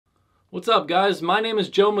What's up guys, my name is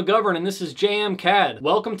Joe McGovern and this is JMCAD.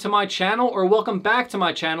 Welcome to my channel, or welcome back to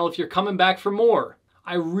my channel if you're coming back for more.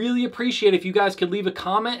 I really appreciate if you guys could leave a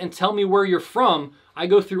comment and tell me where you're from. I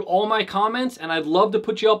go through all my comments and I'd love to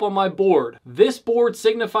put you up on my board. This board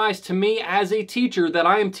signifies to me as a teacher that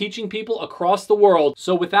I am teaching people across the world.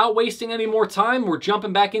 So without wasting any more time, we're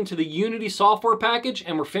jumping back into the Unity software package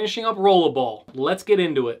and we're finishing up Rollerball. Let's get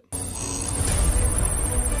into it.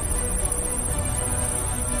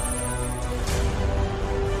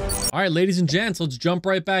 All right, ladies and gents, let's jump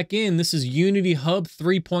right back in. This is Unity Hub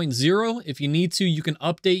 3.0. If you need to, you can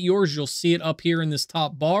update yours. You'll see it up here in this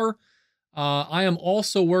top bar. I am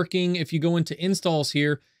also working, if you go into installs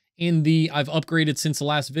here, in the, I've upgraded since the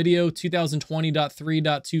last video,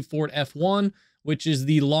 2020.3.24 F1, which is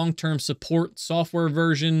the long-term support software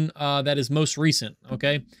version that is most recent,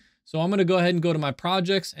 okay? So I'm gonna go ahead and go to my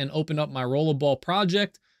projects and open up my Rollerball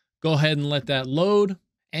project. Go ahead and let that load.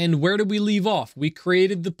 And where did we leave off? We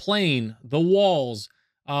created the plane, the walls,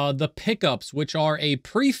 the pickups, which are a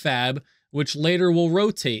prefab, which later will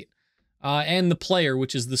rotate, and the player,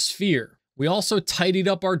 which is the sphere. We also tidied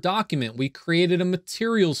up our document. We created a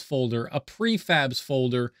materials folder, a prefabs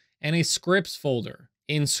folder, and a scripts folder.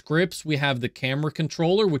 In scripts, we have the camera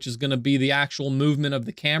controller, which is going to be the actual movement of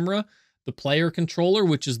the camera, the player controller,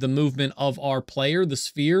 which is the movement of our player, the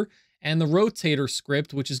sphere, and the rotator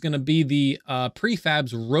script, which is going to be the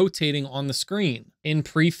prefabs rotating on the screen. In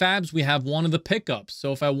prefabs, we have one of the pickups.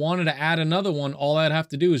 So if I wanted to add another one, all I'd have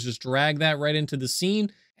to do is just drag that right into the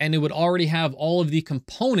scene, and it would already have all of the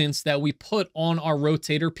components that we put on our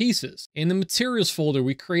rotator pieces. In the materials folder,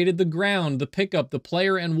 we created the ground, the pickup, the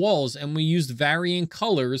player, and walls, and we used varying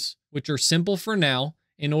colors, which are simple for now,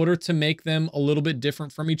 in order to make them a little bit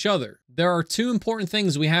different from each other. There are two important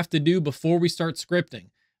things we have to do before we start scripting.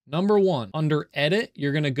 Number one, under Edit,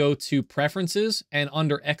 you're going to go to Preferences, and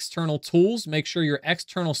under External Tools, make sure your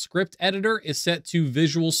external script editor is set to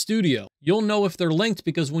Visual Studio. You'll know if they're linked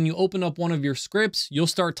because when you open up one of your scripts, you'll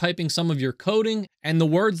start typing some of your coding, and the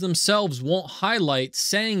words themselves won't highlight,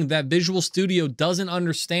 saying that Visual Studio doesn't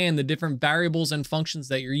understand the different variables and functions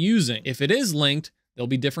that you're using. If it is linked, there'll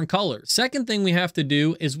be different colors. Second thing we have to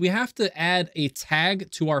do is we have to add a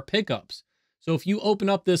tag to our pickups. So if you open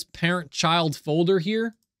up this parent-child folder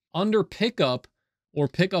here, under pickup or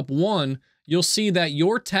pickup one, you'll see that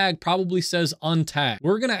your tag probably says untagged.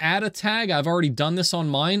 We're going to add a tag. I've already done this on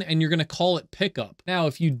mine, and you're going to call it pickup. Now,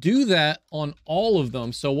 if you do that on all of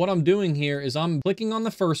them, so what I'm doing here is I'm clicking on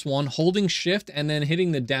the first one, holding shift, and then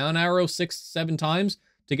hitting the down arrow 6-7 times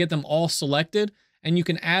to get them all selected, and you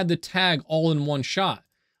can add the tag all in one shot.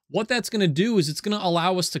 What that's going to do is it's going to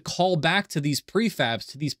allow us to call back to these prefabs,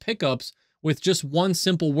 to these pickups, with just one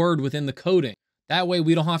simple word within the coding. That way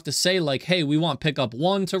we don't have to say like, hey, we want pickup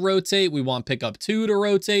 1 to rotate, we want pickup 2 to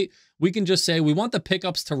rotate. We can just say we want the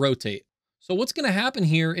pickups to rotate. So what's going to happen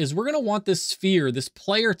here is we're going to want this sphere, this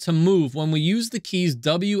player, to move when we use the keys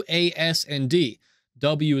W, A, S, and D.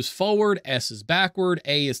 W is forward, S is backward,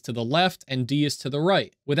 A is to the left, and D is to the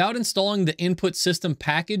right. Without installing the input system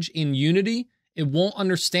package in Unity, it won't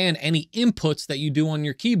understand any inputs that you do on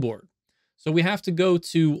your keyboard. So we have to go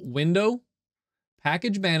to Window,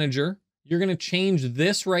 Package Manager. You're going to change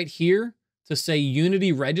this right here to say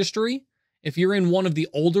Unity Registry. If you're in one of the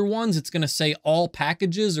older ones, it's going to say All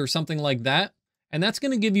Packages or something like that. And that's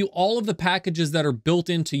going to give you all of the packages that are built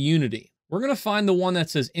into Unity. We're going to find the one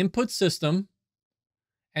that says Input System.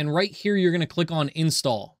 And right here, you're going to click on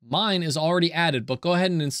Install. Mine is already added, but go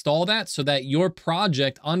ahead and install that so that your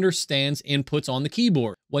project understands inputs on the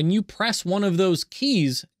keyboard. When you press one of those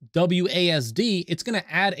keys, WASD, it's going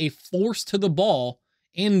to add a force to the ball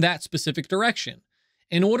in that specific direction.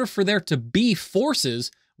 In order for there to be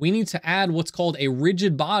forces, we need to add what's called a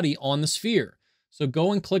rigid body on the sphere. So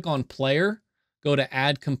go and click on Player, go to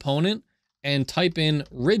Add Component, and type in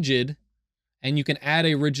rigid, and you can add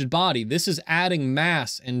a rigid body. This is adding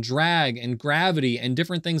mass and drag and gravity and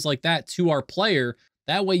different things like that to our player.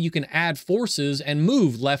 That way you can add forces and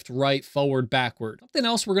move left, right, forward, backward. Something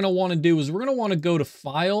else we're going to want to do is we're going to want to go to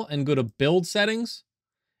File and go to Build Settings.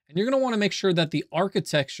 And you're going to want to make sure that the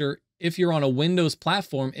architecture, if you're on a Windows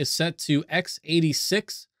platform, is set to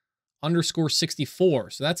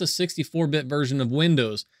x86_64. So that's a 64-bit version of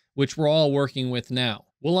Windows, which we're all working with now.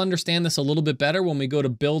 We'll understand this a little bit better when we go to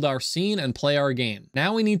build our scene and play our game.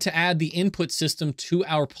 Now we need to add the input system to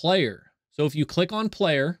our player. So if you click on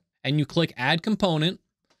Player and you click Add Component,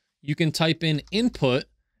 you can type in Input,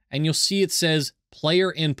 and you'll see it says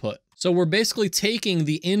Player Input. So we're basically taking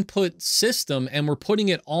the input system and we're putting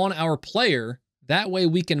it on our player That way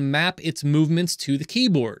we can map its movements to the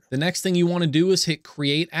keyboard. The next thing you want to do is hit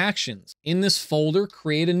Create Actions. In this folder,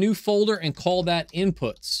 create a new folder and call that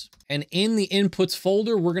Inputs. And in the Inputs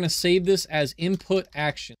folder, we're going to save this as Input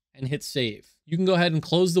Action and hit Save. You can go ahead and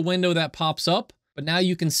close the window that pops up, but now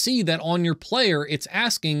you can see that on your player, it's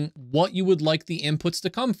asking what you would like the inputs to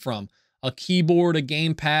come from. A keyboard, a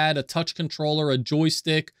gamepad, a touch controller, a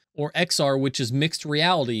joystick, or XR, which is mixed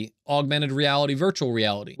reality, augmented reality, virtual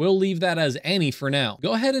reality. We'll leave that as any for now.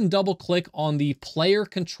 Go ahead and double click on the player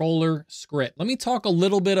controller script. Let me talk a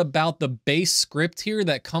little bit about the base script here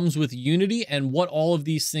that comes with Unity and what all of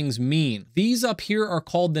these things mean. These up here are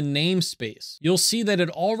called the namespace. You'll see that it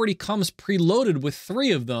already comes preloaded with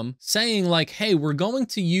 3 of them saying like, hey, we're going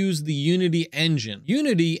to use the Unity engine.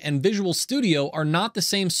 Unity and Visual Studio are not the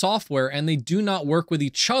same software and they do not work with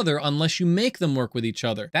each other unless you make them work with each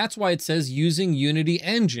other. That's why it says using Unity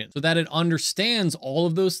engine, so that it understands all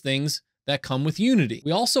of those things that come with Unity.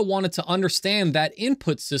 We also wanted to understand that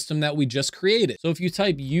input system that we just created. So if you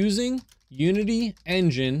type using Unity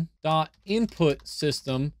engine dot input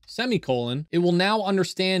system semicolon, it will now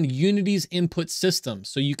understand Unity's input system.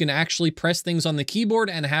 So you can actually press things on the keyboard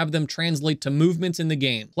and have them translate to movements in the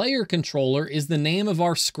game. Player controller is the name of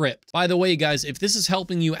our script. By the way, guys, if this is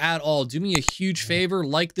helping you at all, do me a huge favor,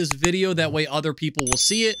 like this video, that way other people will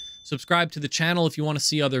see it. Subscribe to the channel if you want to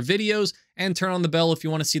see other videos, and turn on the bell if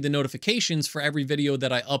you want to see the notifications for every video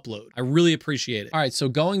that I upload. I really appreciate it. All right, so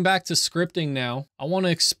going back to scripting now, I want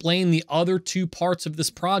to explain the other 2 parts of this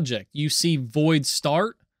project. You see void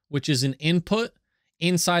start, which is an input.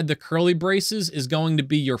 Inside the curly braces is going to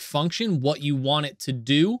be your function, what you want it to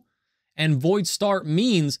do. And void start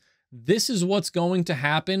means this is what's going to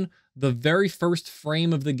happen the very first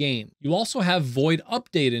frame of the game. You also have void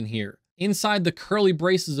update in here. Inside the curly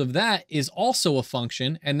braces of that is also a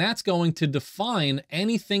function, and that's going to define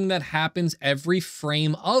anything that happens every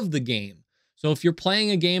frame of the game. So if you're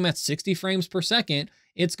playing a game at 60 frames per second,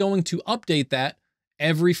 it's going to update that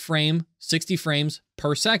every frame, 60 frames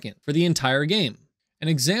per second for the entire game. An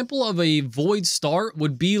example of a void start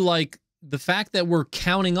would be like the fact that we're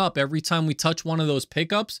counting up every time we touch one of those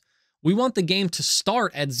pickups. We want the game to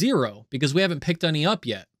start at 0 because we haven't picked any up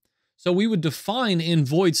yet. So we would define in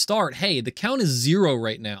void start, hey, the count is 0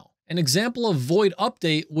 right now. An example of void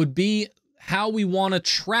update would be how we want to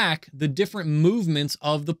track the different movements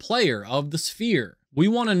of the player, of the sphere. We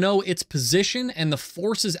want to know its position and the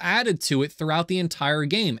forces added to it throughout the entire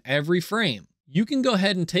game, every frame. You can go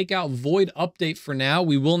ahead and take out void update for now.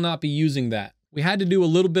 We will not be using that. We had to do a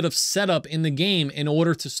little bit of setup in the game in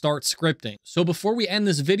order to start scripting. So before we end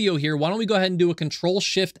this video here, why don't we go ahead and do a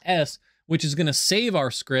Control-Shift-S, which is going to save our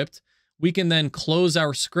script. We can then close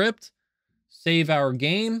our script, save our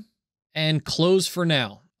game, and close for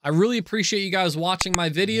now. I really appreciate you guys watching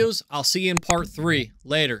my videos. I'll see you in part 3.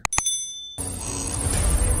 Later.